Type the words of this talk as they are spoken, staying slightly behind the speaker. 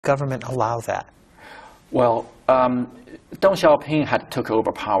government allow that? Well, Deng Xiaoping had took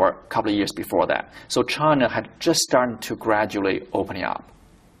over power a couple of years before that. So China had just started to gradually opening up.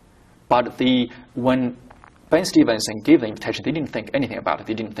 But when Ben Stevenson gave the invitation, they didn't think anything about it.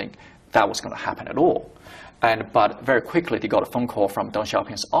 They didn't think that was going to happen at all. But very quickly, they got a phone call from Deng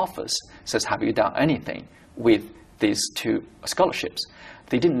Xiaoping's office, says, have you done anything with these 2 scholarships?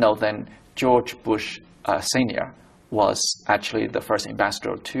 They didn't know then George Bush Sr. was actually the first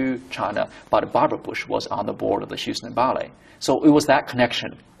ambassador to China, but Barbara Bush was on the board of the Houston Ballet. So it was that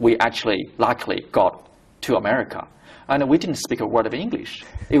connection we actually likely got to America. And we didn't speak a word of English.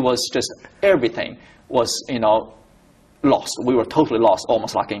 It was just everything was, lost. We were totally lost,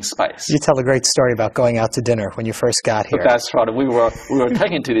 almost like in space. You tell a great story about going out to dinner when you first got here. That's right. We were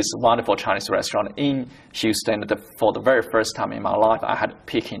taken to this wonderful Chinese restaurant in Houston. For the very first time in my life, I had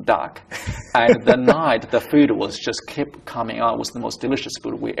Peking duck. And the night, the food was just kept coming out. It was the most delicious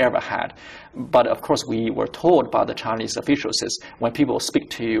food we ever had. But of course, we were told by the Chinese officials is when people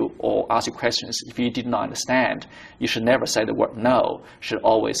speak to you or ask you questions, if you did not understand, you should never say the word no. You should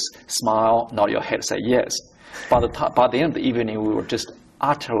always smile, nod your head, say yes. By the end of the evening, we were just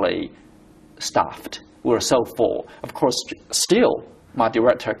utterly stuffed. We were so full. Of course, still, my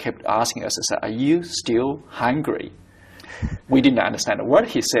director kept asking us, are you still hungry? We didn't understand a word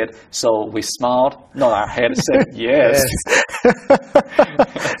he said, so we smiled, nodded our head, and said yes.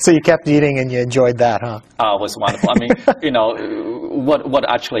 So you kept eating and you enjoyed that, huh? It was wonderful. I mean, what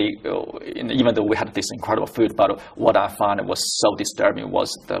actually, even though we had this incredible food, but what I found was so disturbing was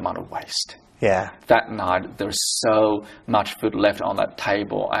the amount of waste. Yeah. That night, there was so much food left on that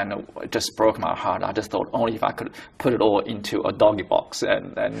table, and it just broke my heart. I just thought only if I could put it all into a doggy box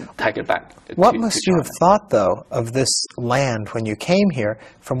and take it back. What must you have thought, though, of this land when you came here,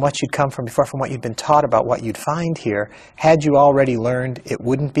 from what you'd come from before, from what you'd been taught about what you'd find here? Had you already learned it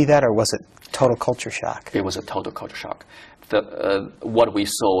wouldn't be that, or was it total culture shock? It was a total culture shock. What we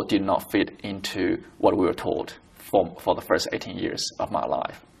saw did not fit into what we were taught for the first 18 years of my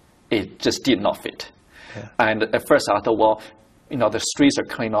life. It just did not fit. Yeah. And at first I thought, well, the streets are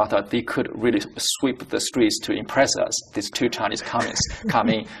clean. I thought they could really sweep the streets to impress us, these 2 Chinese communists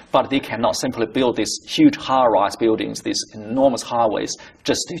coming. But they cannot simply build these huge high-rise buildings, these enormous highways,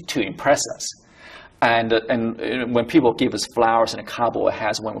 just to impress us. And when people give us flowers and cowboy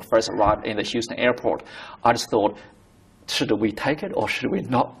hats when we first arrived in the Houston airport, I just thought, should we take it or should we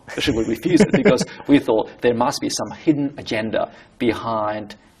not? Should we refuse it? Because we thought there must be some hidden agenda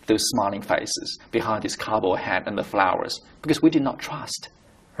behind those smiling faces, behind this cowboy hat and the flowers, because we did not trust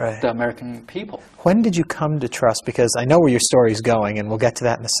the American people. When did you come to trust? Because I know where your story is going, and we'll get to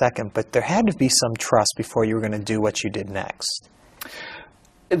that in a second, but there had to be some trust before you were going to do what you did next.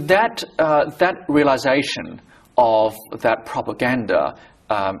 That realization of that propaganda,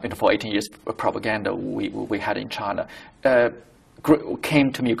 for 18 years of propaganda we had in China,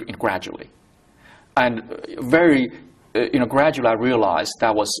 came to me gradually. And gradually I realized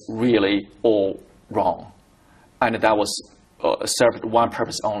that was really all wrong. And that was served one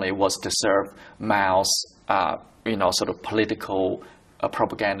purpose only, was to serve Mao's, sort of political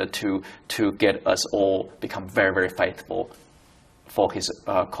propaganda to get us all become very, very faithful for his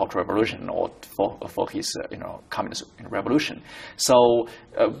Cultural Revolution or for his, Communist Revolution. So,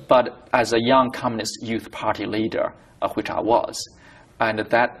 but as a young Communist Youth Party leader, which I was, and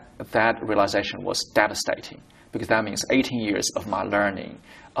that realization was devastating. Because that means 18 years of my learning,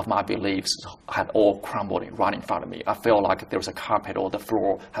 of my beliefs, had all crumbled right in front of me. I felt like there was a carpet or the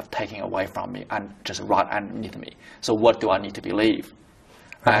floor have taken away from me and just right underneath me. So what do I need to believe?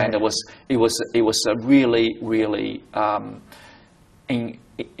 And it was a really, really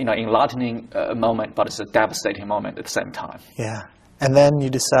enlightening moment, but it's a devastating moment at the same time. Yeah, and then you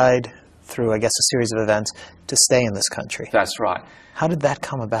decide through, I guess, a series of events to stay in this country. That's right. How did that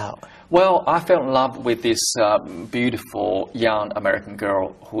come about? Well, I fell in love with this beautiful young American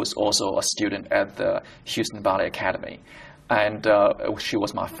girl who was also a student at the Houston Ballet Academy. And she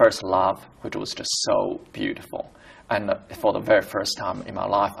was my first love, which was just so beautiful. And for the very first time in my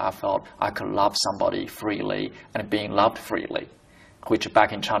life, I felt I could love somebody freely and being loved freely. Which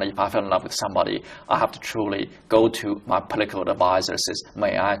back in China, if I fell in love with somebody, I have to truly go to my political advisor and says,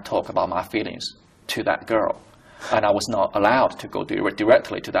 may I talk about my feelings to that girl? And I was not allowed to go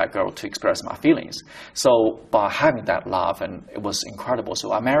directly to that girl to express my feelings. So by having that love, and it was incredible.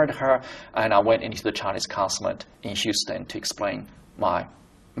 So I married her, and I went into the Chinese consulate in Houston to explain my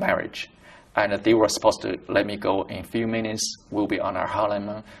marriage. And they were supposed to let me go in a few minutes. We'll be on our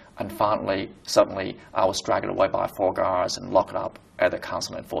honeymoon. And finally, suddenly, I was dragged away by 4 guards and locked up at the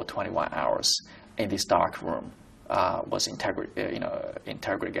consulate for 21 hours in this dark room. was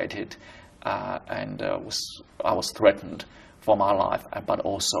interrogated, and I was threatened for my life. But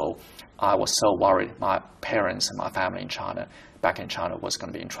also, I was so worried my parents and my family in China, back in China, was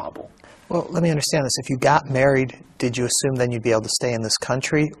going to be in trouble. Well, let me understand this. If you got married, did you assume then you'd be able to stay in this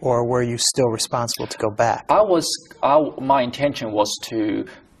country, or were you still responsible to go back? My intention was to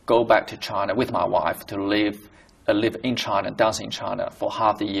go back to China with my wife to live in China, dance in China for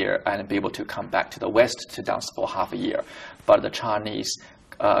half the year, and be able to come back to the West to dance for half a year. But the Chinese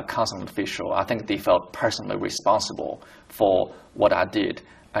consulate official, I think they felt personally responsible for what I did,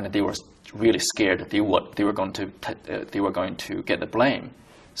 and they were really scared they were going to get the blame.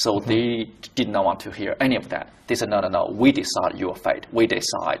 So they did not want to hear any of that. They said, no, we decide your fate. We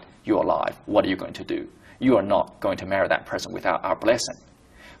decide your life. What are you going to do? You are not going to marry that person without our blessing,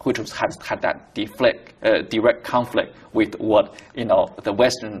 which had that direct conflict with what the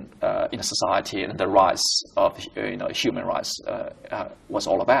Western society and the rights of human rights was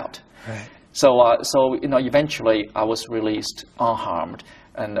all about. Right. So eventually I was released unharmed,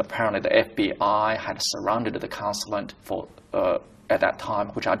 and apparently the FBI had surrounded the consulate for at that time,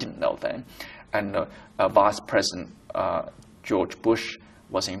 which I didn't know then, and Vice President George Bush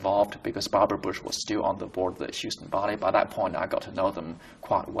was involved because Barbara Bush was still on the board of the Houston Ballet. By that point, I got to know them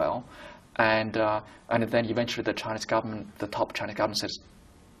quite well, and then eventually the Chinese government, the top Chinese government, says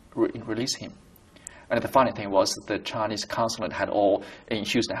release him. And the funny thing was the Chinese consulate in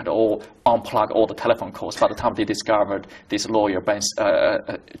Houston had unplugged all the telephone calls. By the time they discovered this lawyer,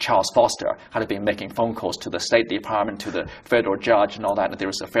 Charles Foster, had been making phone calls to the State Department, to the federal judge and all that, and there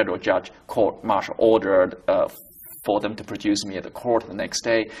was a federal judge court-martial ordered for them to produce me at the court the next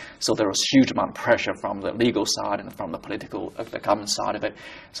day. So there was huge amount of pressure from the legal side and from the political, the government side of it.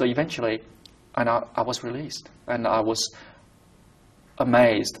 So eventually, I was released, and I was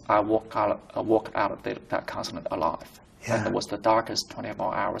amazed. I walked out of that consulate alive. Yeah. And it was the darkest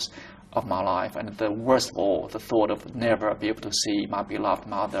 24 hours of my life. And the worst of all, the thought of never be able to see my beloved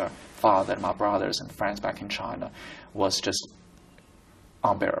mother, father, my brothers and friends back in China was just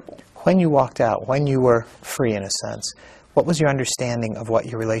unbearable. When you walked out, when you were free in a sense, what was your understanding of what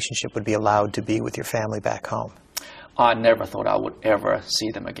your relationship would be allowed to be with your family back home? I never thought I would ever see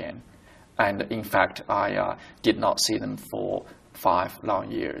them again. And in fact, I did not see them for 5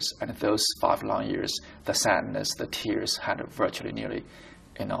 long years, and those 5 long years, the sadness, the tears had virtually nearly,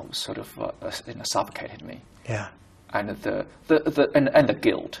 suffocated me. Yeah. And the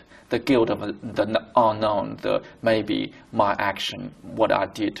guilt of the unknown, maybe my action, what I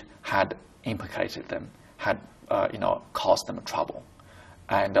did, had implicated them, had caused them trouble,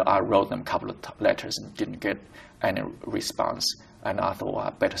 and I wrote them a couple of letters and didn't get any response, and I thought I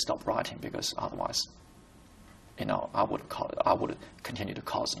better stop writing because otherwise, I would continue to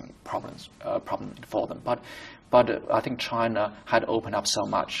cause problems for them. But I think China had opened up so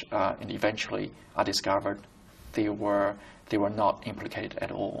much, and eventually I discovered they were not implicated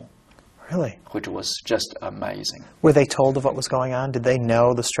at all. Really? Which was just amazing. Were they told of what was going on? Did they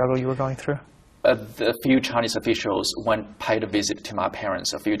know the struggle you were going through? The few Chinese officials paid a visit to my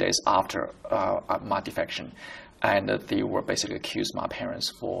parents a few days after my defection, and they were basically accused my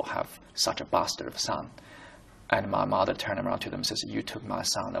parents for have such a bastard of a son. And my mother turned around to them and says, "You took my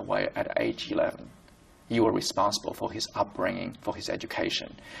son away at age 11. You were responsible for his upbringing, for his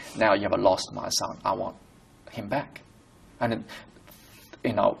education. Now you have lost my son. I want him back." And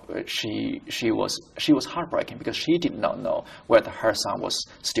she was heartbreaking because she did not know whether her son was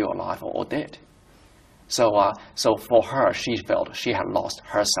still alive or dead. So for her, she felt she had lost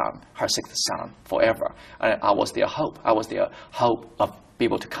her son, her 6th son, forever. And I was their hope. I was their hope of being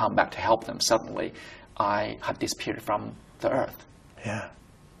able to come back to help them. Suddenly, I had disappeared from the earth. Yeah.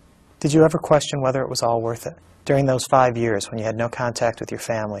 Did you ever question whether it was all worth it? During those 5 years when you had no contact with your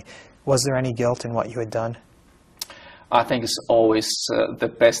family, was there any guilt in what you had done? I think it's always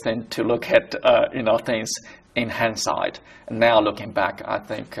the best thing to look at, things in hindsight. And now looking back, I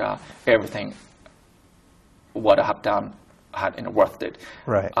think everything what I have done had worth it.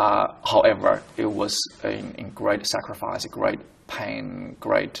 Right. However, it was in great sacrifice, great pain,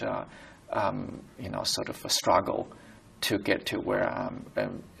 great sort of a struggle to get to where I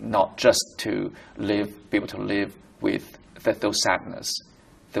am, not just to be able to live with those sadness,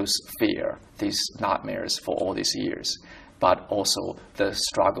 those fear, these nightmares for all these years, but also the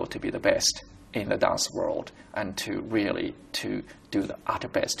struggle to be the best in the dance world and to really to do the utter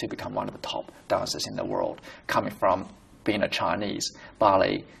best to become one of the top dancers in the world. Coming from being a Chinese,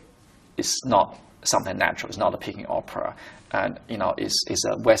 ballet is not something natural. It's not a Peking opera, and it's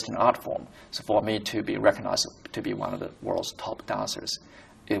a Western art form. So for me to be recognized to be one of the world's top dancers,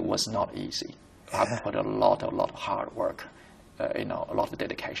 it was not easy. I put a lot of hard work, a lot of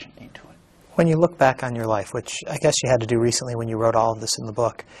dedication into it. When you look back on your life, which I guess you had to do recently when you wrote all of this in the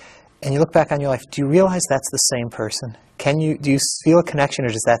book, and you look back on your life, do you realize that's the same person? Do you feel a connection, or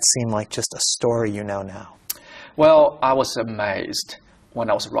does that seem like just a story you know now? Well, I was amazed when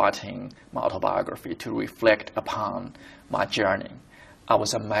I was writing my autobiography to reflect upon my journey. I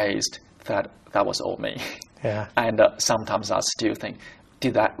was amazed that that was all me. Yeah. And sometimes I still think,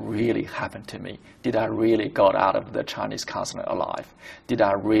 did that really happen to me? Did I really got out of the Chinese consulate alive?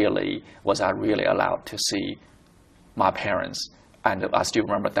 Was I really allowed to see my parents? And I still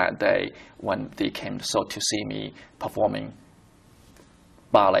remember that day when they came to see me performing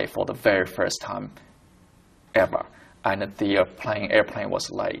ballet for the very first time ever. And the airplane was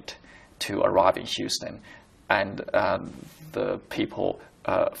late to arrive in Houston. And the people,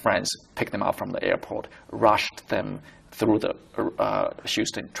 friends, picked them up from the airport, rushed them through the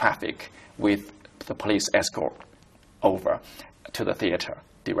Houston traffic with the police escort over to the theater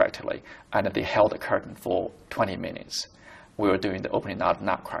directly. And they held the curtain for 20 minutes. We were doing the opening night of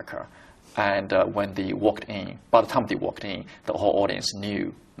Nutcracker. And when they walked in, by the time they walked in, the whole audience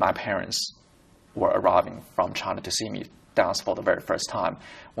knew my parents were arriving from China to see me dance for the very first time.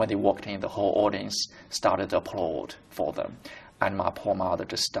 When they walked in, the whole audience started to applaud for them. And my poor mother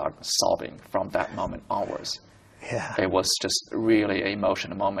just started sobbing from that moment onwards. Yeah. It was just really an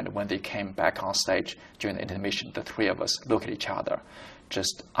emotional moment when they came back on stage during the intermission. The three of us looked at each other,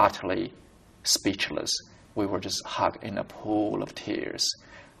 just utterly speechless. We were just hugged in a pool of tears.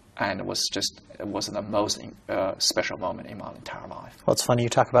 And it was the most special moment in my entire life. Well, it's funny you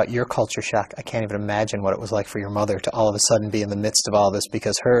talk about your culture shock. I can't even imagine what it was like for your mother to all of a sudden be in the midst of all this,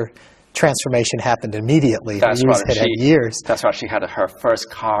 because her transformation happened immediately. That's right. It had years. That's right. She had her first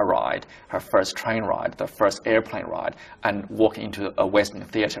car ride, her first train ride, the first airplane ride, and walking into a Western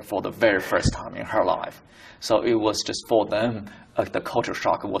theater for the very first time in her life. So it was just for them, the culture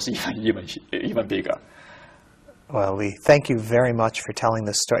shock was even bigger. Well, Li, thank you very much for telling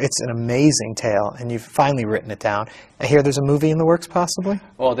this story. It's an amazing tale, and you've finally written it down. I hear there's a movie in the works, possibly?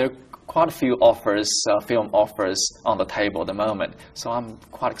 Well, there are quite a few offers, film offers on the table at the moment, so I'm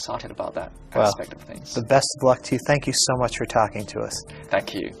quite excited about that aspect of things. The best of luck to you. Thank you so much for talking to us.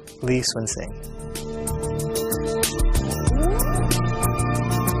 Thank you. Li Cunxin.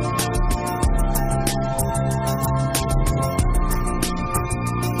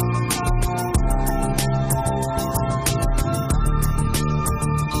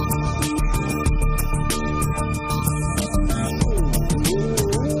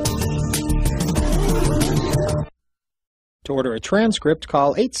 To order a transcript,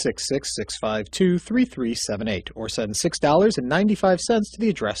 call 866-652-3378 or send $6.95 to the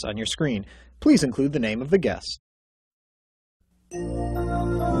address on your screen. Please include the name of the guest.